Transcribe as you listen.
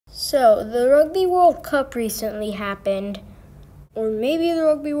So, the Rugby World Cup recently happened. Or maybe the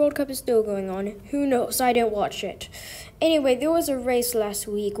Rugby World Cup is still going on. Who knows? I didn't watch it. Anyway, there was a race last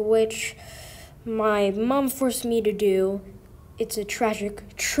week, which my mom forced me to do. It's a tragic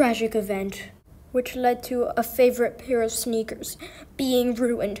event, which led to a favorite pair of sneakers being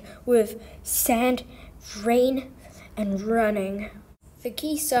ruined with sand, rain, and running. The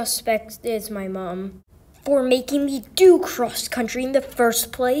key suspect is my mom for making me do cross country in the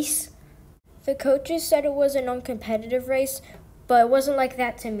first place. The coaches said it was a non-competitive race, but it wasn't like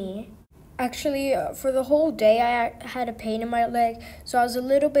that to me. Actually, for the whole day, I had a pain in my leg, so I was a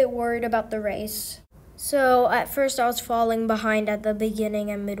little bit worried about the race. So at first, I was falling behind at the beginning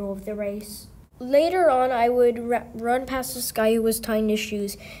and middle of the race. Later on, I would run past this guy who was tying his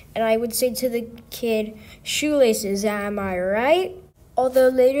shoes, and I would say to the kid, "Shoelaces, am I right?" Although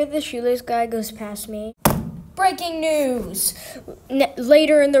later, the shoelace guy goes past me. Breaking news!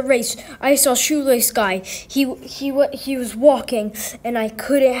 Later in the race, I saw Shoelace Guy. He was walking, and I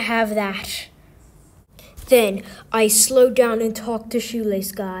couldn't have that. Then I slowed down and talked to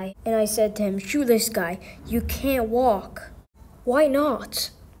Shoelace Guy, and I said to him, "Shoelace Guy, you can't walk." "Why not?"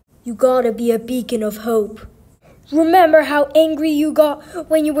 "You gotta be a beacon of hope. Remember how angry you got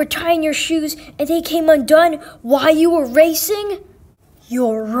when you were tying your shoes and they came undone while you were racing?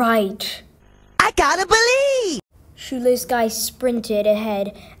 You're right. I gotta believe!" Shoelace Guy sprinted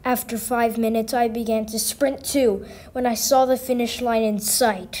ahead. After 5 minutes, I began to sprint too when I saw the finish line in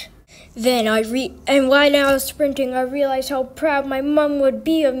sight. Then and while I was sprinting, I realized how proud my mom would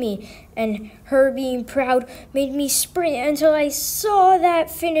be of me, and her being proud made me sprint until I saw that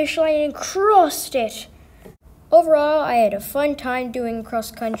finish line and crossed it. Overall, I had a fun time doing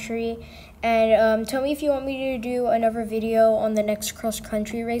cross country, and tell me if you want me to do another video on the next cross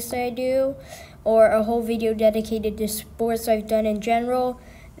country race that I do, or a whole video dedicated to sports I've done in general.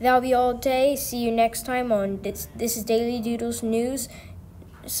 That'll be all day. See you next time on This is Daily Doodles News,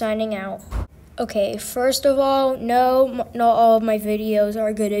 signing out. Okay, first of all, no, not all of my videos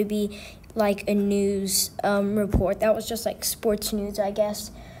are going to be like a news report. That was just like sports news, I guess.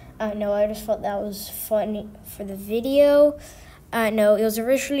 No, I just thought that was funny for the video. No, it was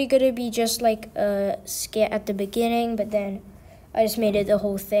originally going to be just like a skit at the beginning, but then I just made it the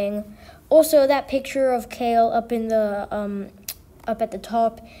whole thing. Also, that picture of Kale up in the up at the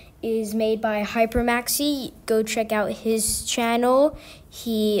top is made by Hypermaxi. Go check out his channel.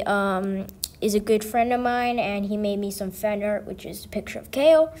 He is a good friend of mine, and he made me some fan art, which is a picture of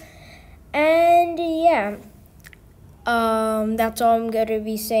Kale. And yeah, that's all I'm gonna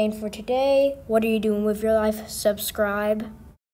be saying for today. What are you doing with your life? Subscribe.